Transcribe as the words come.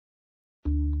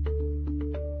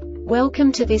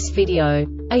Welcome to this video.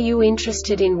 Are you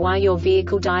interested in why your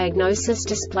vehicle diagnosis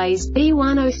displays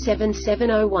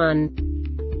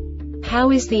B1077-01?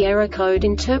 How is the error code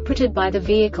interpreted by the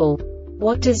vehicle?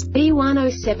 What does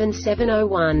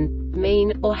B1077-01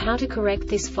 mean, or how to correct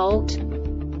this fault?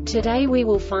 Today we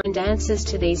will find answers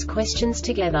to these questions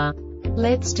together.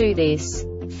 Let's do this.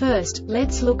 First,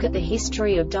 let's look at the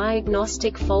history of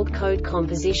diagnostic fault code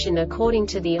composition according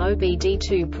to the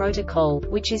OBD2 protocol,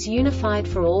 which is unified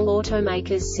for all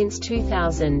automakers since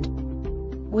 2000.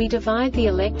 We divide the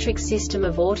electric system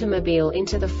of automobile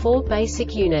into the four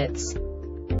basic units: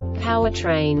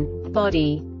 powertrain,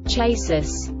 body,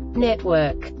 chassis,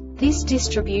 network. This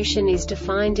distribution is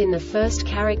defined in the first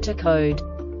character code.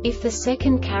 If the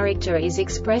second character is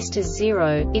expressed as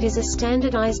 0, it is a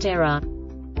standardized error.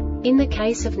 In the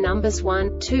case of numbers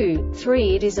 1, 2,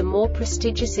 3, it is a more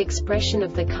prestigious expression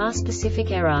of the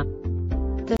car-specific error.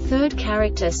 The third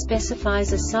character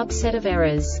specifies a subset of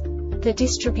errors. The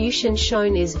distribution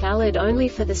shown is valid only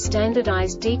for the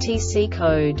standardized DTC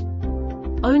code.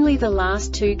 Only the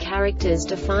last two characters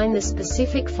define the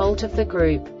specific fault of the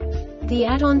group. The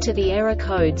add-on to the error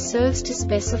code serves to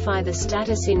specify the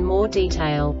status in more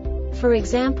detail. For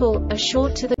example, a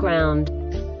short to the ground.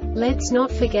 Let's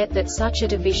not forget that such a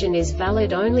division is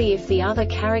valid only if the other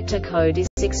character code is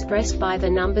expressed by the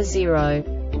number 0.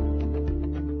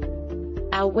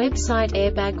 Our website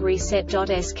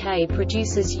airbagreset.sk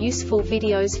produces useful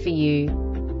videos for you.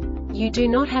 You do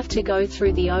not have to go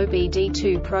through the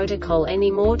OBD2 protocol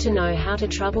anymore to know how to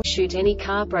troubleshoot any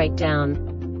car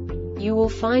breakdown. You will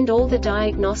find all the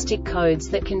diagnostic codes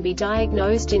that can be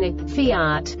diagnosed in a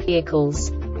Fiat vehicles.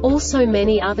 Also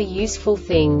many other useful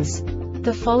things.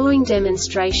 The following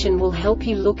demonstration will help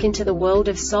you look into the world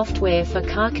of software for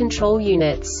car control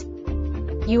units.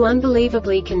 You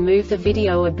unbelievably can move the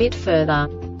video a bit further.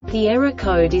 The error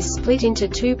code is split into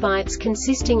 2 bytes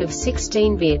consisting of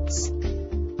 16 bits.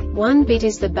 1 bit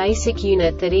is the basic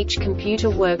unit that each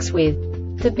computer works with.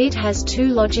 The bit has 2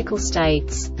 logical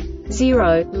states: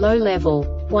 0, low level,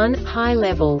 1, high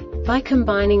level. By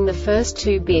combining the first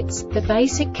 2 bits, the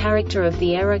basic character of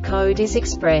the error code is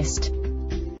expressed.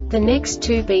 The next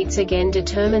 2 beats again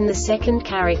determine the second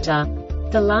character.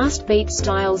 The last beat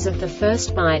styles of the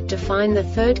first byte define the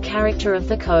third character of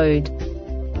the code.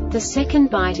 The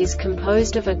second byte is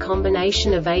composed of a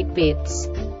combination of 8 bits.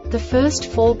 The first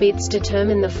 4 bits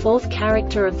determine the fourth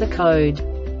character of the code.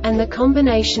 And the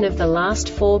combination of the last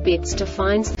 4 bits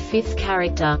defines the fifth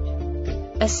character.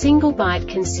 A single byte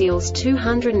conceals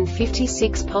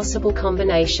 256 possible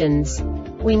combinations.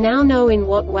 We now know in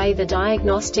what way the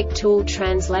diagnostic tool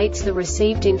translates the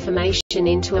received information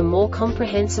into a more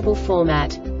comprehensible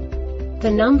format.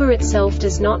 The number itself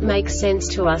does not make sense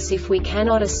to us if we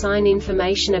cannot assign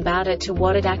information about it to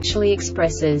what it actually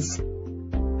expresses.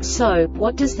 So,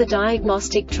 what does the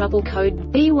Diagnostic Trouble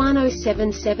Code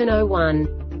B1077-01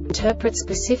 interpret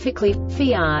specifically for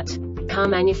Fiat car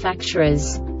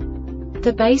manufacturers?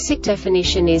 The basic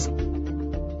definition is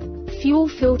fuel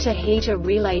filter heater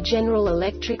relay general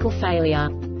electrical failure.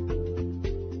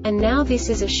 And now this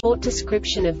is a short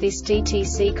description of this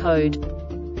DTC code.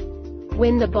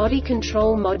 When the body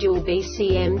control module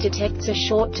BCM detects a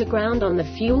short to ground on the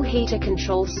fuel heater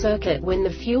control circuit when the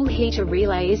fuel heater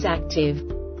relay is active.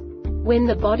 When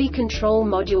the body control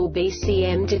module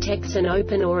BCM detects an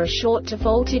open or a short to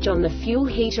voltage on the fuel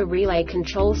heater relay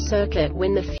control circuit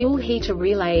when the fuel heater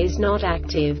relay is not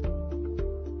active.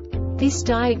 This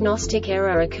diagnostic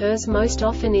error occurs most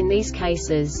often in these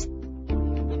cases.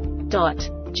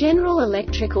 General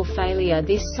electrical failure.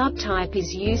 This subtype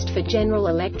is used for general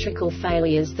electrical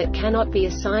failures that cannot be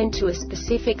assigned to a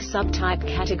specific subtype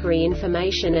category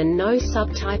information and no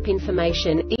subtype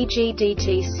information, e.g.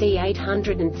 DTC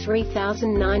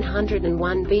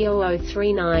 803901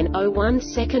 B0039-01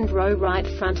 second row right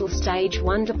frontal stage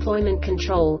 1 deployment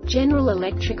control, general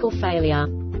electrical failure.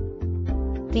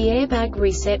 The Airbag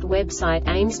Reset website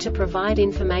aims to provide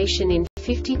information in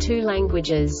 52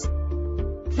 languages.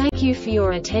 Thank you for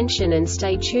your attention and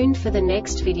stay tuned for the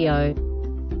next video.